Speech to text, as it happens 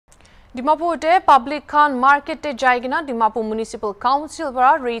Dimapur'te public khan market te jaigina Dimapur Municipal Council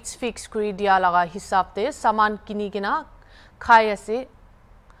para rates fix kuri dia laga hisab te saman kinigina khai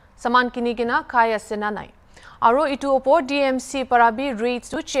ase na nai aro itu opor DMC para bi rates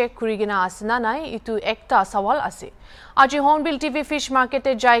to check kuri gina ase na nai itu ekta sawal ase aji HornbillTV fish market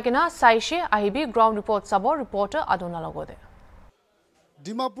te jaigina saishe ahibi ground report sabo reporter adona lagode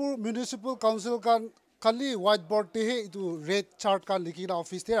Dimapur Municipal Council kan kali whiteboard te he itu rate chart kan likina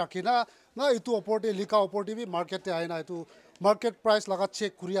office te rakhina na itu opor te lika opor te bi market te aina itu market price laga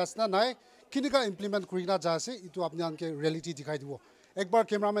check kuri asna nai kinika implement kurina jase itu apni anke reality dikhai dibo ekbar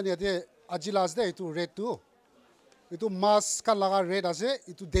cameraman yate ajila asde itu rate tu itu mas kan laga rate ase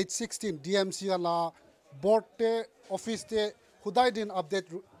itu date 16 DMC la board te office te khudai din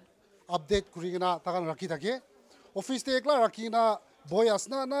update kurina takan rakhi thake office te ekla rakhina boy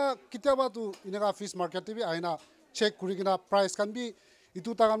asna na kitaba tu inega fish market te bi aina check kurigina price kan bi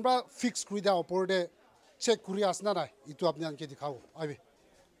itu tagan bra fix kuri da opor de check kuri asna nai itu apni anke dikhao aibe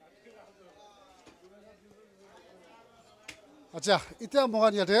acha ita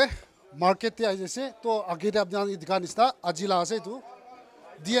mogan yate market te aise to age de apni anke dikhan ista ajila ase tu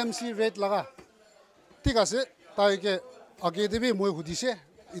DMC rate laga ঠিক আছে তাইকে আগে দেবি মই হুদিছে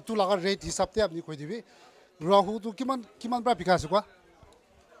ইটু লাগার rate হিসাবতে আপনি কই দিবি রাহু তো কিমান প্রা বিকা আছে কোয়া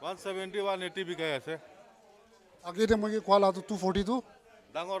 170 180 বিকাই আছে আগে দে মই কোয়ালা তো 242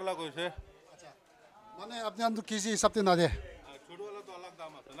 ডাঙরলা কইছে আচ্ছা মানে আপনি আন্দু কেজি হিসাবতে না দে ছোটওয়ালা তো আলাদা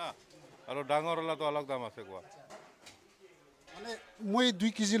দাম আছে না আর ডাঙরলা তো আলাদা দাম আছে কোয়া মানে মই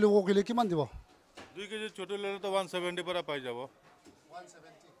 2 কেজি লব গলে কিমান দিব 2 কেজি ছোট ললে তো 170 পরা পাই যাব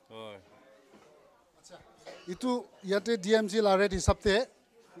 170 হয় আচ্ছা ইটু ইয়াতে DMC লা rate হিসাবতে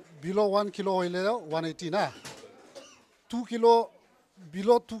below 1 kilo hoile 180 na 2 kilo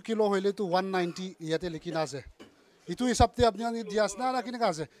below 2 kilo hoile to 190 yate likina ase itu hisabte apni ani dias na kineka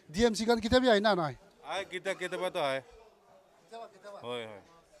ase DMC kan kitabi aina nai ai kitaba to hai hoy hoy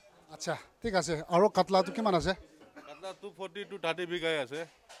acha ঠিক আছে aro katla to kiman ase katla 240 to 30 bigai ase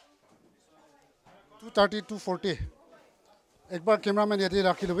 230 to 40 ekbar cameraman yate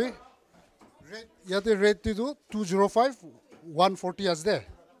rakhi lobi rate yate rate to 205 140 as there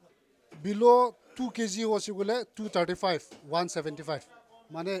below 2 kg hosi gole 235 175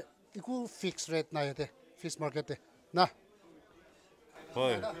 mane iku fixed rate na yate fish market te na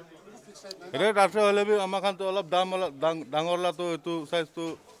hoy rate ase hole bi amakhan to olop dam dangorla to etu size to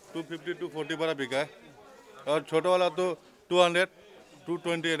 250 to 40 bara bikai aur choto wala to 200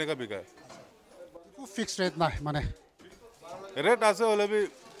 220 eneka bikai iku fixed rate na mane rate ase hole bi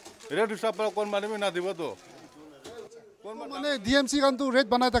rate hisab par kon mane bi na dibo to মানে DMC kan tu rate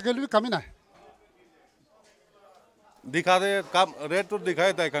banai ta kelbi kami na दिखा दे काम rate तो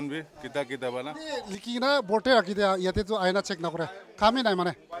दिखाए था एखन भी किता बना लिखी ना बोटे रखी दे याते तो आईना चेक ना करे कामी নাই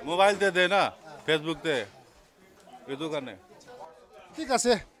মানে मोबाइल ते दे ना फेसबुक ते এটো কানে ঠিক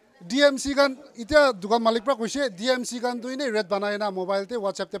আছে DMC kan ইটা দোকান মালিক পৰা কৈছে DMC kan তো ইনে ৰেট বানাই না মোবাইল তে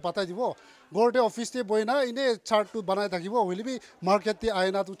WhatsApp তে পাতাই দিব গৰতে অফিস তে বই না ইনে চাৰ্ট তো বানাই থাকিব হলিবি মাৰ্কেট তে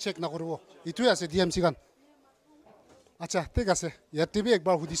আইনা তো চেক না কৰিব ইটোই আছে DMC kan আচ্ছা ঠিক আছে ইয়াতে বি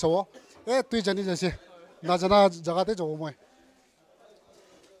একবাৰ হুদি চাও এ তুই জানি যাইছে না জানা জায়গাতে যাব মই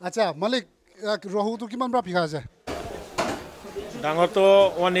আচ্ছা মালিক রহু তো কিমান ব্রা ফিকা আছে ডাঙর তো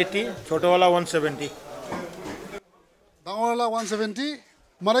 180 ছোটওয়ালা 170 ডাঙরওয়ালা 170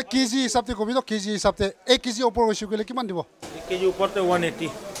 মানে কেজি হিসাবতে কবি তো কেজি হিসাবতে 1 কেজি ওপর হইছে গলে কিমান দিব 1 কেজি উপরতে 180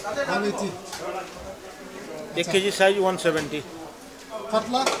 1 কেজি সাইজ 170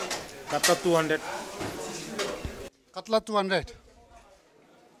 কাতলা 200 কাতলা 200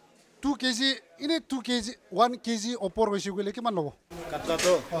 2 কেজি ইনে 2 কেজি 1 কেজি ওপর হইছে গলে কিমান লব কাতলা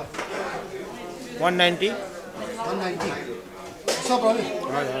তো 190 সব আরে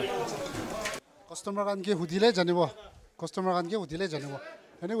কাস্টমার কানকে হুদিলে জানিব কাস্টমার কানকে হুদিলে জানিব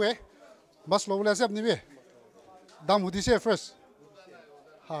এনিওয়ে বাস লবলে আছে আপনি বে দাম হুদিছে ফার্স্ট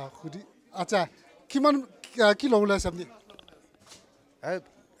হ্যাঁ হুদি আচ্ছা কিমান কি লবলে আছে আপনি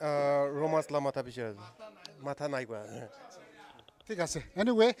রোমাসলা মাথা পিছে মাথা নাই কোৱা ঠিক আছে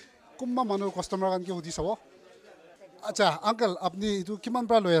এনিওয়ে কুম্মা মানুহ কাস্টমাৰ কানকে হুদি চাব আচ্ছা আঙ্কেল আপনি ইটো কিমান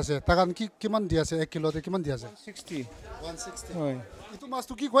পৰা লৈ আছে তাকান কি কিমান দি আছে 1 কিলোতে কিমান দি আছে 60 160 হয় ইটো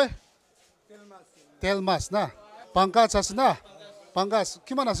মাছটো কি কয় তেল মাছ না পাঙ্কাজ আছে না পাঙ্কাজ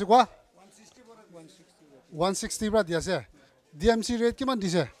কিমান আছে কোৱা 160 পৰা দি আছে DMC ৰেট কিমান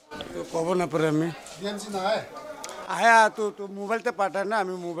দিছে কব না পারে আমি DMC নাই আয়া তো মোবাইল তে পাঠা না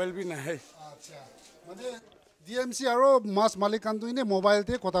আমি মোবাইল বি নাই আচ্ছা মানে DMC আৰু মাছ মালিক কানটো ইনে মোবাইল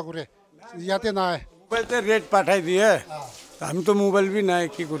তে কথা কৰে ইয়াতে নাই মোবাইল তে রেট পাঠাই দিয়ে আমি তো মোবাইল বি নাই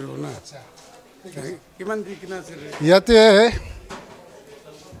কি করব না আচ্ছা কিমান দি কিনা আছে ইয়াতে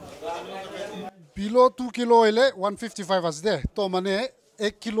below 2 kilo ile 155 আছে দে তো মানে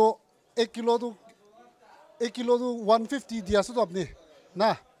 1 kilo তো 150 দি আছে তো আপনি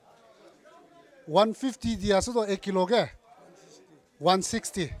না 150 দি আছে তো 1 kilo কে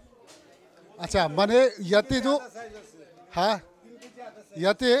 160 আচ্ছা মানে ইয়াতে তো হ্যাঁ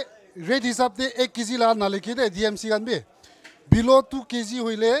ইয়াতে রেট হিসাবে 1 কেজি লা না লিখি দে ডিএমসি গান বি below 2 কেজি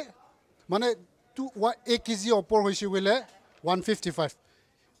হইলে মানে 1 কেজি ওপর হইছে হইলে 155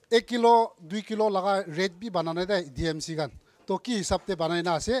 1 kilo 2 kilo लगा रेट भी बनाने दे डीएमसी गान तो की हिसाब से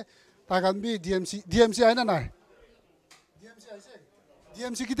बनाना है ताकन भी डीएमसी आए ना ना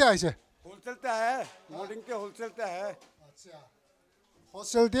डीएमसी कितने आए से होलसेल ते है मॉर्निंग के होलसेल ते है अच्छा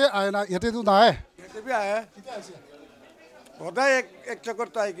होलसेल ते आए ना ये तो ना है ये भी आया कितने आए से होता है एक चक्कर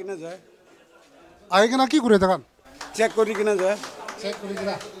तो आए कि ना जाए आएगा ना की करे ताकन चेक करी कि ना जाए चेक करेगी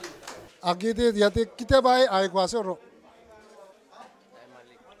ना आगे दे याते कितने बाय आए को आसे और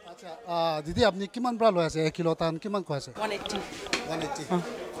दीदी आपने किमान बड़ा लोया से 1 किलो तान किमान को आसे 180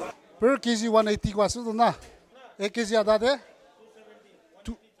 per kg 180 को आसे तो ना 1 kg आधा दे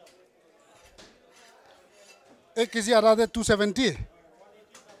 1 kg आधा दे 270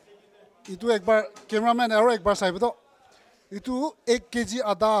 इतु एक बार कैमरामैन और एक बार साइब तो इतु 1 kg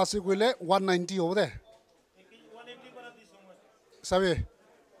आधा आसे कोले 190 हो दे साबे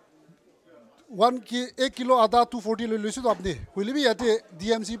 1 kilo आधा 240 ले लुसी तो आपने कोई भी याते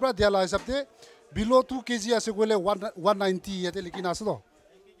डीएमसी पर दिया ला सबते below 2 kg आसे कोले 190 याते लेकिन आसे तो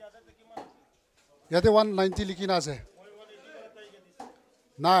याते 190 लेकिन आसे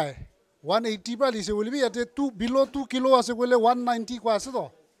ना 180 पर लिसे कोई भी याते 2 below 2 kilo आसे कोले 190 को आसे तो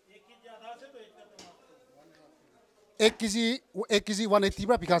 1 kg 180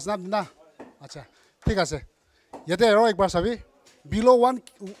 पर बिकास ना अच्छा ठीक है से याते रो एक बार सभी below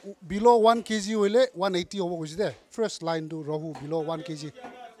 1 kg होइले 180 होबो गुजि दे first line to rohu below 1 kg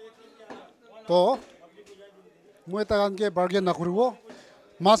तो মই তাগান কে বার্গেন না করব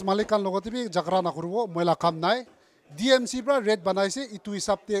মাছ মালিক কান লগতে বি জাকরা না করব ময়লা কাম নাই ডিএমসি পৰা রেট বানাইছে ইটু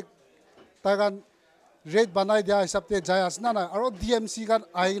হিসাবতে তাগান রেট বানাই দিয়া হিসাবতে যায় আছে না আর ডিএমসি গান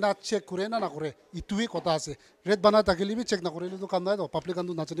আইনা চেক করে না করে ইটুই কথা আছে রেট বানাই তাকিলি বি চেক না করিলে তো কাম নাই তো পাবলিক কান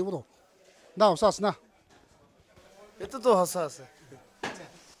তো নাচনিব তো না সাস না এইটো তো হসা আছে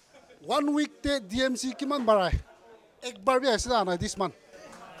 1 week te DMC কিমান বাড়ায় একবার বি আসে না দিস মান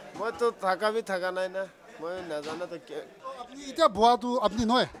মই তো থাকা নাই না মই নাজানো তো আপনি এটা বুয়াটো আপনি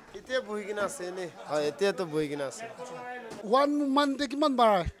নয় এতিয়া বহি কিনা আছে নে হয় এতিয়া তো বহি কিনা আছে 1 month te কিমান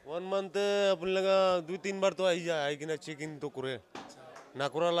বাড়ায় 1 month আপুনি লগা 2-3 বার তো আই যায় আই কিনা চেক ইন তো করে না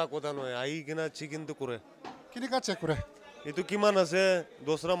করালা কথা নয় আই কিনা চেক ইন তো করে কিনিকা চেক করে এইটো কিমান আছে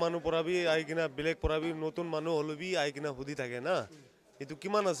দোসরা মানুহ পৰাবি আই কিনা বেলেগ পৰাবি নতুন মানুহ হলবি আই কিনা হুদি থাকে না এইটো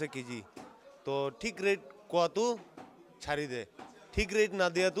কিমান আছে কেজি তো ঠিক রেট কোয়াটো ছাড়ি দে ঠিক রেট না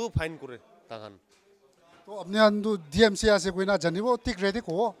দিয়া তো ফাইন করে তাকান তো আপনি আন্দু ডিএমসি আছে কইনা জানিব ঠিক রেডি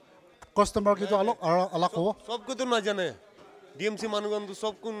কো কাস্টমার কি তো আলাক কো সব কো না জানে ডিএমসি মানুগন তো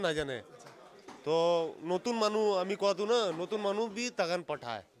সব কোন না জানে তো নতুন মানুহ আমি কোয়াটো না নতুন মানুহ বি তাকান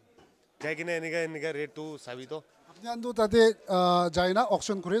পাঠায় যাই কিনা এনেকা রেট তো সাবি তো আপনি আন্দু তাতে যায় না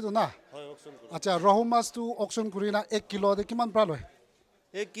অকশন করে তো না হয় অকশন করে আচ্ছা রহু মাছ তো অকশন করে না 1 কিলো দে কিমান প্রা লয়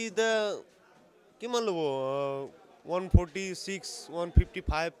এক কি দা কিমান লব 146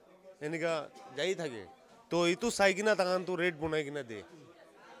 155 এনেকা যাই থাকে তো ইটো চাই কিনা তাকান তো রেট বনাই কিনা দে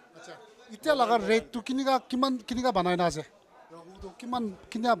আচ্ছা ইতিয়া লাগা রেট তো কিনিকা বানাই না আছে রহু তো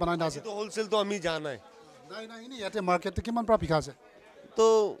কিনা বানাই না আছে তো হোলসেল তো আমি জানাই নাই ইনি ইয়াতে মার্কেটে কিমান প্রা বিকা আছে তো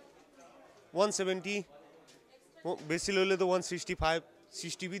 170 বেশি লইলে তো 165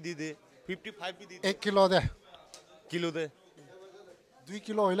 60 भी दे दे 55 भी दे 1 किलो दे किलो दे 2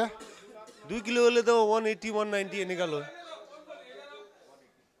 किलो হইলে 2 किलो হইলে তো 180 190 এনেকা লয়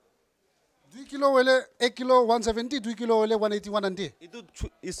 2 কিলো হইলে 1 কিলো 170 2 কিলো হইলে 180 190 ইটো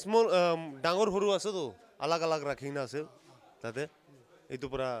স্মল ডাঙৰ সৰু আছে তো আলাগ আলাগ ৰাখিনা আছে তাতে ইটো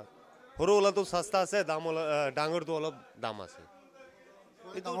পুৰা সৰু ওলা তো সস্তা আছে দাম ডাঙৰ তো অলপ দাম আছে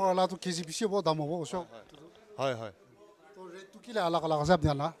ডাঙৰ হলা তো কেজি বেছি হ'ব দাম হ'ব ওচৰ হয় হয় তো রেট তো কিলে আলাগ আলাগ আছে আপনি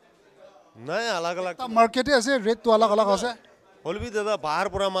না নাই আলাগ আলাগ তা মার্কেটে আছে রেট তো আলাগ আলাগ আছে হলবি দাদা বাহাৰ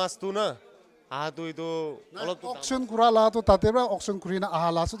পৰা মাছ তো না তো ইটো অলপ অকশন কুৰা লা তো তাতে পৰা অকশন কুৰি না আহা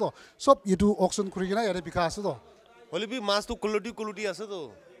লা আছে তো সব ইটো অকশন কুৰি কিনা ইয়াতে বিকা আছে তো হলবি মাছ তো কোৱালিটি আছে তো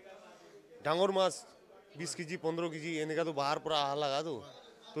ডাঙৰ মাছ 20 কেজি 15 কেজি এনেকা তো বাহাৰ পৰা আহা লাগা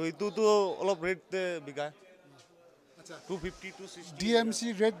তো ইটো তো অলপ ৰেট বিকা আচ্ছা 250 260 ডিএমসি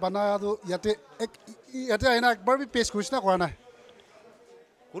রেট বানায় তো ইয়াতে আইনা একবার বি পেশ করিস না করা নাই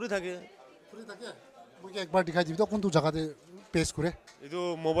কৰি থাকে মই একবার দেখাই দিবি তো কোনটো জায়গাতে পেশ করে ইটো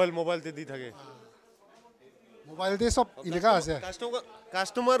মোবাইল তে দি থাকে মোবাইল দে সব ইনেকা আছে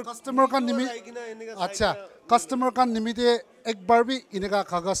কাস্টমার কান নিমি আচ্ছা কাস্টমার কান নিমিতে একবার বি ইনেকা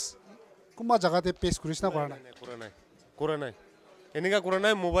কাগজ কুমা জায়গাতে পেশ করিস না কৰা নাই এনেকা কৰা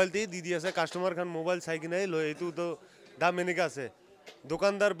নাই মোবাইল দি দি আছে কাস্টমার খান মোবাইল চাই কিনে লয় এইটো তো দাম এনেকা আছে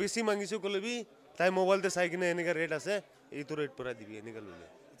দোকানদার বেশি মাগিছো কলেবি তাই মোবাইলতে চাই কিনে এনেকা রেট আছে এইটো রেট পৰা দিবি এনেকা ললে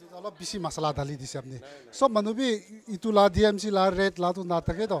itu অলপ বেছি মছলা ঢালি দিছে আপনি সব মানুহ বি ইটো লা ডিএমসি লা রেট লা তো না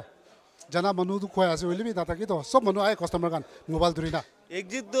থাকে তো জানা মানুহ তো কয় আছে হইলে বি না থাকে তো সব মানুহ আয় কাস্টমার কান মোবাইল ধরি না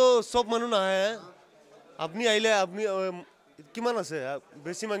একজিট তো সব মানুহ নাহে আপনি আইলে আপনি কিমান আছে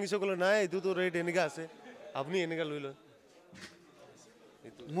বেশি মাগিছো কলে নাই এইটো তো রেট এনেকা আছে আপনি এনেকা লৈ লয়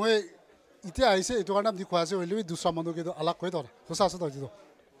মই ইতিয়া আইছে এইটো কাৰণে আপনি কয় আছে হইলে বি দুসরা মানুহ কিন্তু আলাক কয় তো হোসা আছে তো দিতো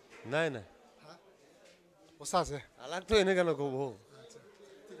নাই নাই হোসা আছে আলাক তো এনেকা নকব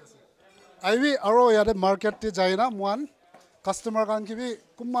আইবি আৰু ইয়াতে মাৰ্কেটতে যায় না মন কাস্টমাৰ কান কিবি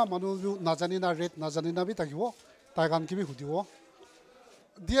কুম্মা মানুহ নাজানি না ৰেট নাজানি না বি থাকিব তাই কান কিবি সুধিব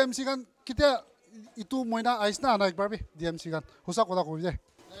ডিএমসি কান কিতিয়া ইটো মইনা আইছ না আনা একবাৰ বি ডিএমসি কান হোসা কথা কৈ যায়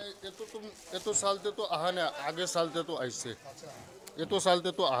এইটো সালতে তো আহা নাই আগে সালতে তো আইছে এইটো সালতে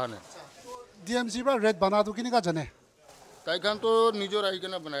তো আহা নাই ডিএমসি পৰা ৰেট বানাটো কেনেকা জানে তাইখান তো নিজৰ আহি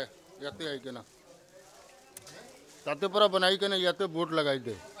কেনে বনায় ইয়াতে আহি কেনে তাতে পৰা বনাই কেনে ইয়াতে বোৰ্ড লগাই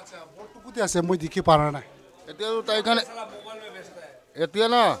দিয়ে আচ্ছা বোৰ্ডটো কুতে আছে মই দেখি পাৰা নাই এতিয়া তাইখান এতিয়া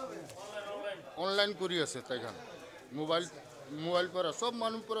না অনলাইন কৰি আছে তাইখান মোবাইল পৰা সব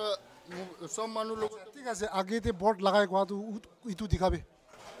মানুহ লোক ঠিক আছে আগেতে বোৰ্ড লাগাই কোৱাটো ইটো দেখাবে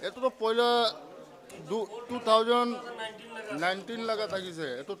এইটো তো পয়লা 2019 লগা থাকিছে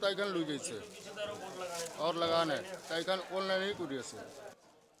এইটো তাইখান লৈ গৈছে और लगा ने ताइखान ऑनलाइन ही करी আছে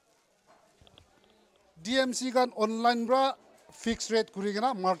ডিএমসি কান অনলাইন ব্ৰা ফিক্স ৰেট কৰি কিনা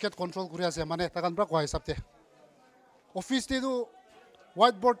মাৰ্কেট কন্ট্ৰোল কৰি আছে মানে তাকান ব্ৰা কোৱা হিচাপতে অফিস তে তো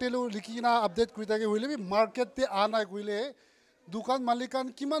হোৱাইট বৰ্ড তে লিখি কিনা আপডেট কৰি থাকে হইলে বি মাৰ্কেট তে আ নাই কইলে দোকান মালিকান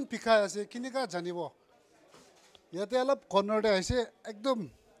কিমান পিখাই আছে কিনিকা জানিব ইয়াতে অলপ কৰ্নাৰতে আছে একদম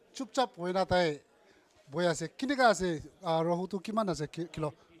চুপচাপ হৈ না তাই বৈ আছে কিনিকা আছে ৰহুটো কিমান আছে কিলো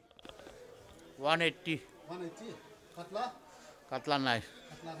 180 কাটলা নাই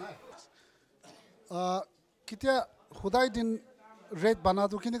কিতিয়া খুদাই দিন রেট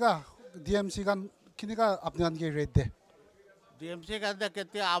বানাতো কিনিকা ডিএমসি গান কিনিকা আপনান के रेट दे डीएमसी का दे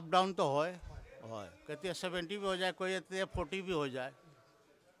कहते अप डाउन तो হয় कहते 70 भी हो जाए कोई 40 भी हो जाए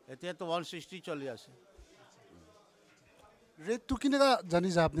कहते तो 160 चली আছে रेट तो किनिका जानी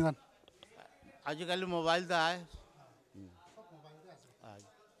जा आपने गान आजकल मोबाइल दा है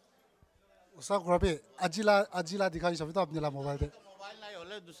उसा ग्रबे अजिला दिखाई सब तो अपने ला मोबाइल दे मोबाइल नहीं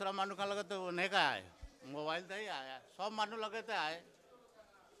होले दूसरा मानु का लगे तो नहीं का है मोबाइल दे ही आया सब मानु लगे तो आए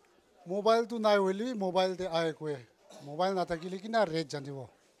मोबाइल तो নাই হইলি মোবাইল দে আয় কই মোবাইল না থাকিলে কি না রেট জানিব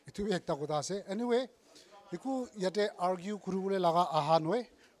ইটো একটা কথা আছে এনিওয়ে ইকু ইয়াতে আর্গিউ কৰিবলৈ লাগা আহা নয়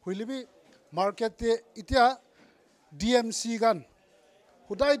হইলিবি মার্কেটে ইতিয়া ডিএমসি গান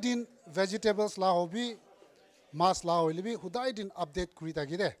হুদাই দিন ভেজিটেবলস লা হবি মাছ লা হইলিবি হুদাই দিন আপডেট কৰি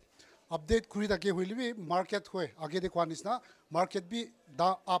থাকি দে আপডেট কৰি থাকি হইলিবি মাৰ্কেট হয় আগে দে কোৱা নিচিনা মার্কেট বি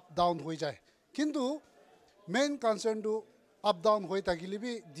আপ ডাউন হৈ যায় কিন্তু main concern two up down হৈ থাকিলে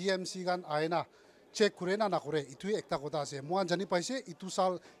বি ডিএমসি গান আয় না চেক কৰে না নকৰে ইটোই একটা কথা আছে মই জানি পাইছে ইটো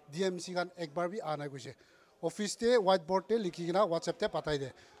সাল ডিএমসি গান একবাৰ বি আনাই গৈছে অফিসতে হোৱাইট বৰ্ডতে লিখি কিনা হোৱাটছএপতে পাঠাই দে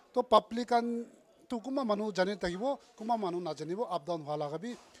তো পাব্লিক গান তো কোমা মানুহ জানি থাকিব কোমা মানুহ নাজানিব আপ ডাউন হোৱা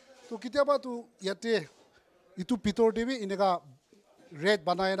লাগাবি তো কেতিয়াবা তো ইয়াতে ইটো ভিতৰতে বি এনেকা ৰেট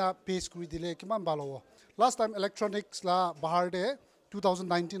বনাই না পেজ কৰি দিলে কিমান ভাল হ'ব লাষ্ট টাইম ইলেক্ট্ৰনিক্স লা বাহাৰ দে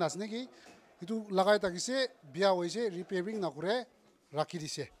 2019 আছে নেকি ইটো লাগাই থাকিছে বিয়া হৈছে ৰিপেয়াৰিং নকৰে ৰাখি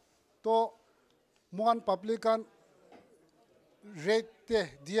দিছে তো মহান পাব্লিক গান ৰেটতে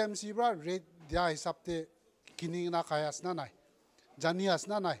ডিএমসি পৰা ৰেট দিয়া হিচাপতে কিনি না খাই আছে না নাই জানি আছে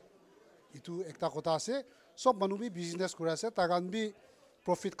না নাই ইটো একটা কথা আছে সব মানুহ বি বিজনেছ কৰি আছে তাগান বি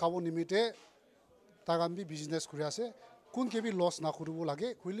প্ৰফিট খাব নিমিতে তাগান বি বিজনেছ কৰি আছে কোন কে বি লছ না কৰিব লাগে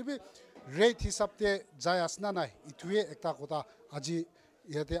হইলে বি ৰেট হিচাপতে যাই আছে না নাই ইটোৱে একটা কথা আজি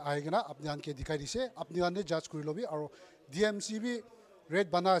ইয়াতে আহি কিনা আপনি আনকে দেখাই দিছে আপনি আনে জাজ কৰি লবি আৰু ডিএমসি বি ৰেট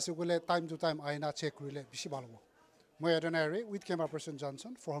বানা আছে কলে টাইম টু টাইম আইনা চেক কৰিলে বেছি ভাল হ'ব মই এডনাৰী with camera person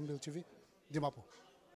Johnson for hornbill TV Dimapur